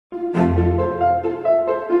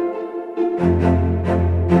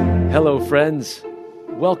Hello, friends.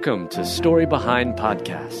 Welcome to Story Behind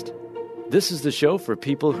Podcast. This is the show for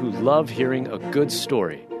people who love hearing a good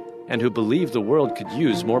story and who believe the world could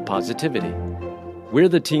use more positivity. We're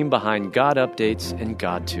the team behind God Updates and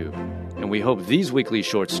GodTube, and we hope these weekly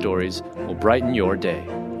short stories will brighten your day.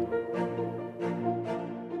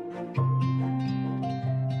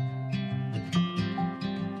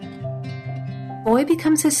 Boy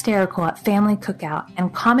becomes hysterical at family cookout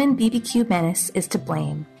and common BBQ menace is to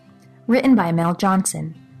blame. Written by Mel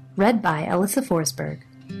Johnson. Read by Alyssa Forsberg.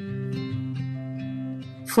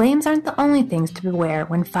 Flames aren't the only things to beware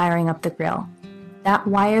when firing up the grill. That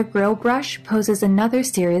wire grill brush poses another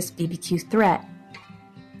serious BBQ threat.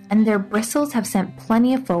 And their bristles have sent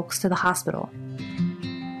plenty of folks to the hospital.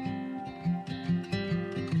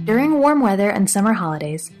 During warm weather and summer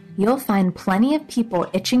holidays, you'll find plenty of people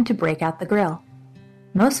itching to break out the grill.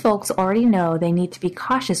 Most folks already know they need to be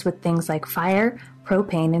cautious with things like fire,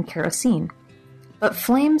 propane, and kerosene. But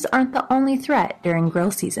flames aren't the only threat during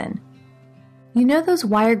grill season. You know those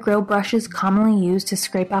wire grill brushes commonly used to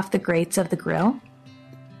scrape off the grates of the grill?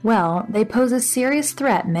 Well, they pose a serious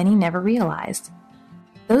threat many never realized.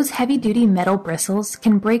 Those heavy-duty metal bristles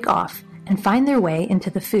can break off and find their way into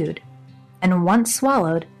the food. And once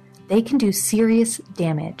swallowed, they can do serious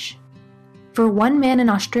damage. For one man in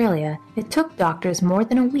Australia, it took doctors more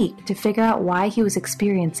than a week to figure out why he was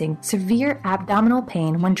experiencing severe abdominal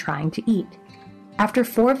pain when trying to eat. After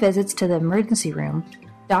 4 visits to the emergency room,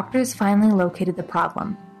 doctors finally located the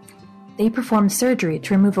problem. They performed surgery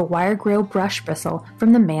to remove a wire grill brush bristle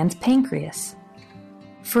from the man's pancreas.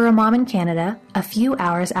 For a mom in Canada, a few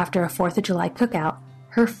hours after a 4th of July cookout,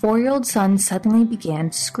 her 4-year-old son suddenly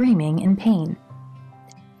began screaming in pain.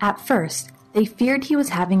 At first, they feared he was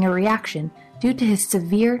having a reaction due to his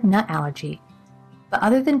severe nut allergy. But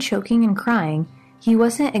other than choking and crying, he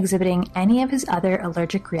wasn't exhibiting any of his other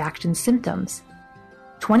allergic reaction symptoms.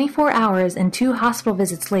 24 hours and 2 hospital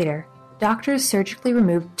visits later, doctors surgically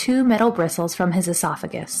removed 2 metal bristles from his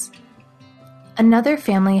esophagus. Another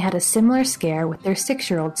family had a similar scare with their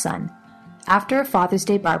 6-year-old son. After a Father's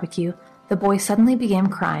Day barbecue, the boy suddenly began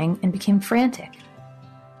crying and became frantic.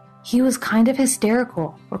 He was kind of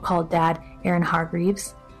hysterical, recalled Dad Aaron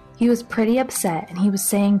Hargreaves. He was pretty upset and he was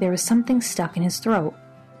saying there was something stuck in his throat.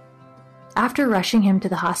 After rushing him to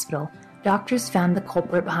the hospital, doctors found the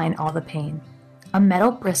culprit behind all the pain. A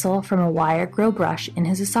metal bristle from a wire grill brush in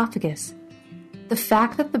his esophagus. The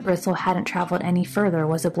fact that the bristle hadn't traveled any further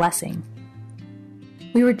was a blessing.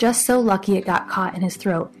 We were just so lucky it got caught in his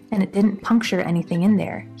throat and it didn't puncture anything in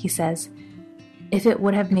there, he says. If it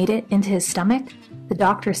would have made it into his stomach, the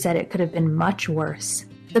doctor said it could have been much worse.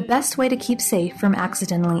 The best way to keep safe from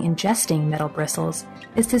accidentally ingesting metal bristles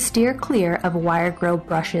is to steer clear of wire grill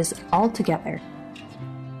brushes altogether.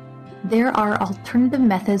 There are alternative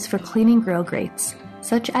methods for cleaning grill grates,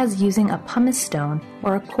 such as using a pumice stone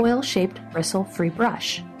or a coil-shaped bristle-free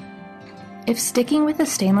brush. If sticking with a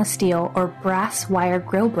stainless steel or brass wire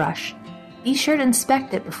grill brush, be sure to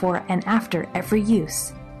inspect it before and after every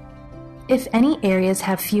use. If any areas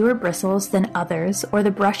have fewer bristles than others or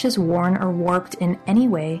the brush is worn or warped in any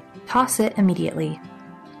way, toss it immediately.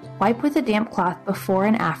 Wipe with a damp cloth before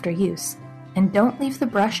and after use, and don't leave the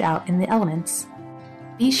brush out in the elements.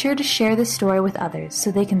 Be sure to share this story with others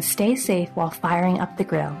so they can stay safe while firing up the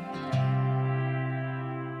grill.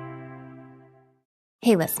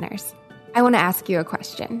 Hey listeners, I want to ask you a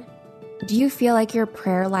question. Do you feel like your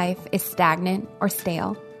prayer life is stagnant or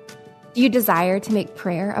stale? Do you desire to make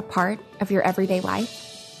prayer a part of your everyday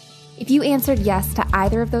life? If you answered yes to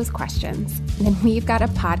either of those questions, then we've got a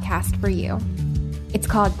podcast for you. It's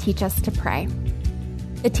called Teach Us to Pray.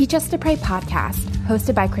 The Teach Us to Pray podcast,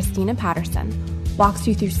 hosted by Christina Patterson, walks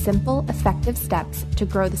you through simple, effective steps to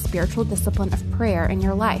grow the spiritual discipline of prayer in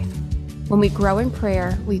your life. When we grow in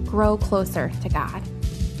prayer, we grow closer to God.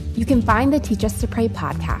 You can find the Teach Us to Pray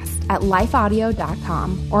podcast at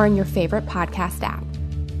lifeaudio.com or in your favorite podcast app.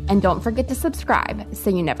 And don't forget to subscribe so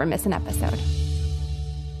you never miss an episode.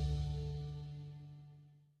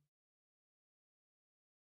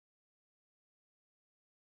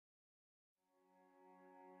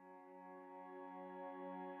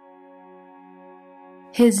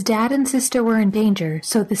 His dad and sister were in danger,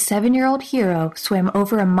 so the 7-year-old hero swam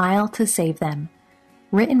over a mile to save them.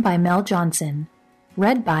 Written by Mel Johnson.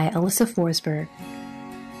 Read by Alyssa Forsberg.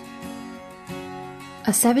 A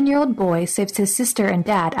 7-year-old boy saves his sister and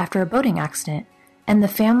dad after a boating accident, and the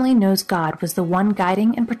family knows God was the one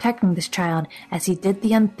guiding and protecting this child as he did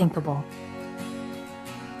the unthinkable.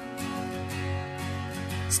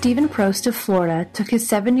 Stephen Prost of Florida took his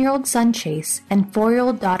 7-year-old son Chase and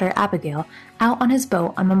 4-year-old daughter Abigail out on his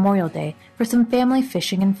boat on Memorial Day for some family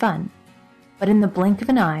fishing and fun. But in the blink of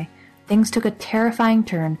an eye, things took a terrifying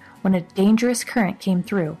turn when a dangerous current came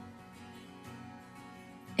through.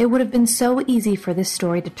 It would have been so easy for this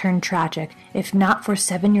story to turn tragic if not for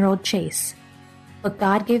 7-year-old Chase. But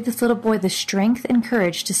God gave this little boy the strength and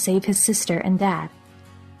courage to save his sister and dad.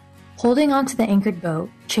 Holding onto the anchored boat,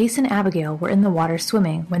 Chase and Abigail were in the water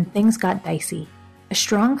swimming when things got dicey. A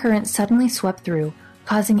strong current suddenly swept through,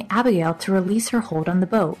 causing Abigail to release her hold on the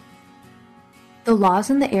boat. The laws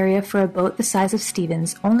in the area for a boat the size of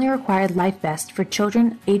Stephen's only required life vests for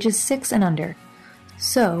children ages 6 and under.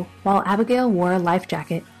 So, while Abigail wore a life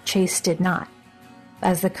jacket, Chase did not.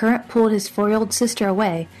 As the current pulled his 4-year-old sister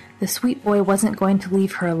away, the sweet boy wasn't going to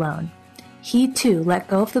leave her alone. He, too, let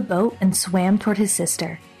go of the boat and swam toward his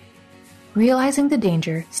sister. Realizing the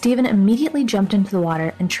danger, Stephen immediately jumped into the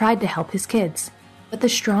water and tried to help his kids, but the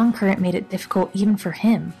strong current made it difficult even for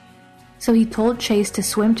him. So he told Chase to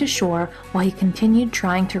swim to shore while he continued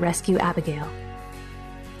trying to rescue Abigail.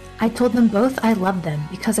 "I told them both I loved them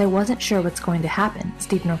because I wasn't sure what's going to happen,"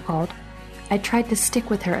 Stephen recalled. "I tried to stick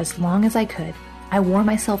with her as long as I could. I wore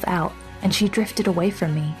myself out, and she drifted away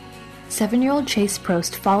from me." 7-year-old Chase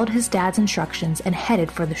Prost followed his dad's instructions and headed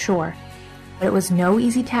for the shore. But it was no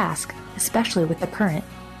easy task, especially with the current.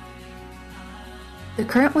 The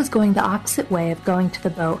current was going the opposite way of going to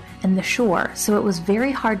the boat and the shore, so it was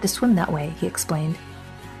very hard to swim that way, he explained.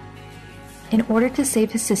 In order to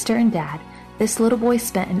save his sister and dad, this little boy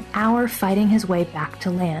spent an hour fighting his way back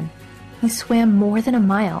to land. He swam more than a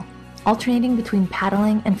mile, alternating between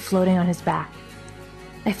paddling and floating on his back.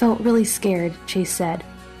 "I felt really scared," Chase said.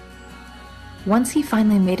 Once he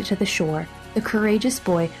finally made it to the shore, the courageous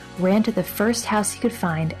boy ran to the first house he could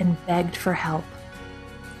find and begged for help.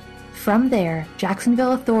 From there,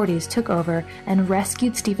 Jacksonville authorities took over and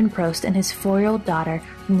rescued Stephen Prost and his 4-year-old daughter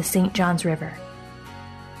from the St. Johns River.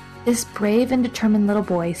 This brave and determined little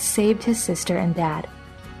boy saved his sister and dad,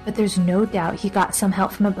 but there's no doubt he got some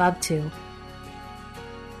help from above too.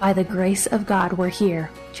 "By the grace of God, we're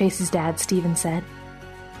here," Chase's dad, Stephen, said.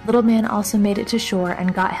 "Little man also made it to shore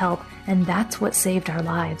and got help, and that's what saved our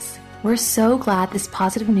lives. We're so glad this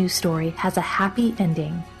positive news story has a happy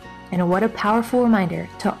ending, and what a powerful reminder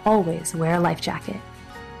to always wear a life jacket."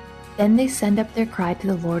 Then they send up their cry to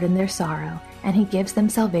the Lord in their sorrow, and he gives them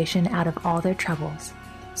salvation out of all their troubles.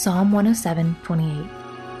 Psalm 107:28.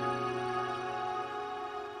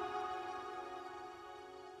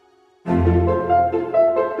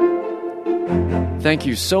 Thank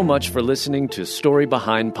you so much for listening to Story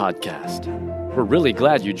Behind Podcast. We're really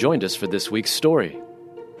glad you joined us for this week's story.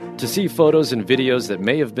 To see photos and videos that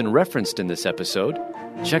may have been referenced in this episode,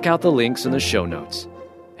 check out the links in the show notes.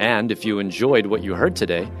 And if you enjoyed what you heard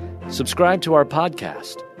today, subscribe to our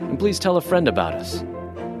podcast, and please tell a friend about us.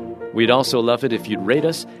 We'd also love it if you'd rate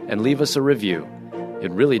us and leave us a review.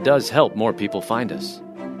 It really does help more people find us.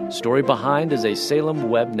 Story Behind is a Salem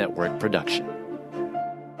Web Network production.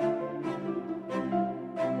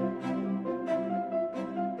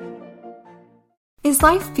 Is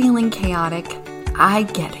life feeling chaotic? I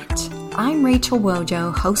get it. I'm Rachel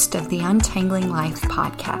Wojo, host of the Untangling Life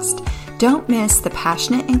podcast. Don't miss the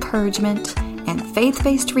passionate encouragement and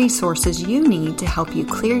faith-based resources you need to help you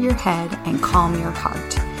clear your head and calm your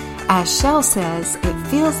heart. As Shell says, it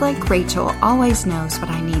feels like Rachel always knows what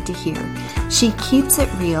I need to hear. She keeps it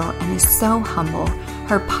real and is so humble.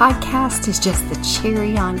 Her podcast is just the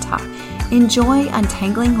cherry on top. Enjoy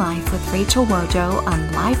Untangling Life with Rachel Wojo on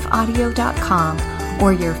lifeaudio.com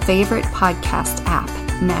or your favorite podcast app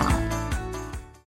now.